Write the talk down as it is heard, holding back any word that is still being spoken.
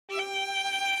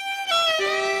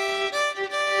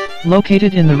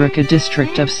Located in the Reka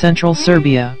district of central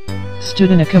Serbia,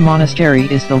 Studenica Monastery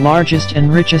is the largest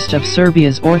and richest of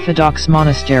Serbia's Orthodox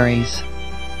monasteries.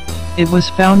 It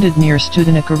was founded near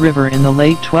Studenica River in the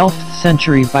late 12th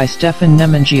century by Stefan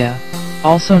Nemanja,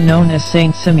 also known as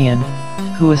Saint Simeon,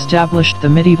 who established the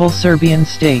medieval Serbian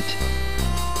state.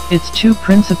 Its two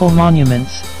principal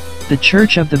monuments, the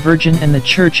Church of the Virgin and the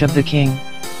Church of the King,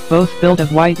 both built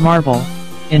of white marble,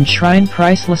 enshrine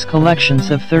priceless collections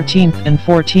of 13th and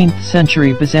 14th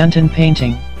century Byzantine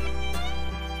painting.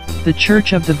 The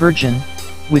Church of the Virgin,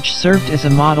 which served as a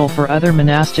model for other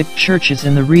monastic churches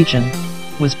in the region,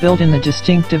 was built in the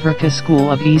distinctive Reka school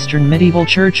of Eastern medieval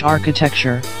church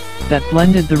architecture, that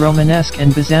blended the Romanesque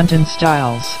and Byzantine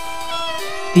styles.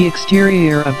 The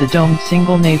exterior of the domed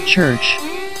single-nave church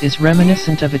is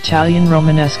reminiscent of Italian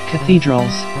Romanesque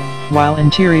cathedrals, while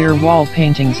interior wall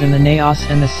paintings in the naos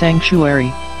and the sanctuary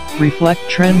reflect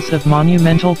trends of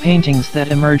monumental paintings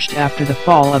that emerged after the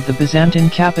fall of the Byzantine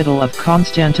capital of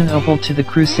Constantinople to the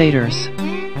Crusaders.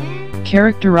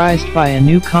 Characterized by a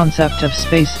new concept of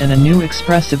space and a new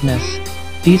expressiveness,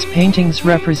 these paintings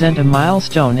represent a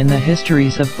milestone in the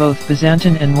histories of both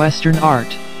Byzantine and Western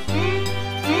art.